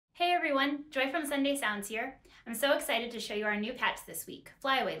everyone, Joy from Sunday Sounds here. I'm so excited to show you our new patch this week,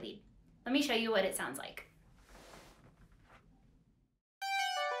 Flyaway Lead. Let me show you what it sounds like.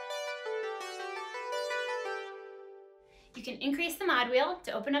 You can increase the mod wheel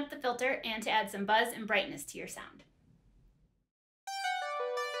to open up the filter and to add some buzz and brightness to your sound.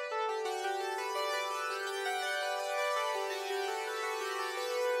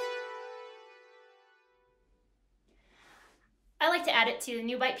 I like to add it to the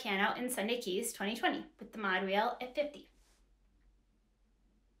new Byte piano in Sunday Keys 2020 with the mod wheel at 50.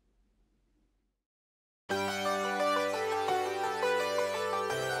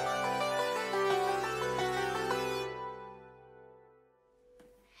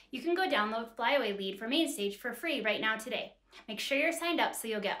 You can go download Flyaway Lead for MainStage for free right now today. Make sure you're signed up so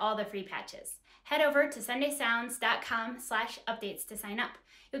you'll get all the free patches. Head over to sundaysounds.com/updates to sign up.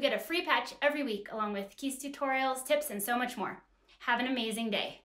 You'll get a free patch every week along with keys tutorials, tips, and so much more. Have an amazing day.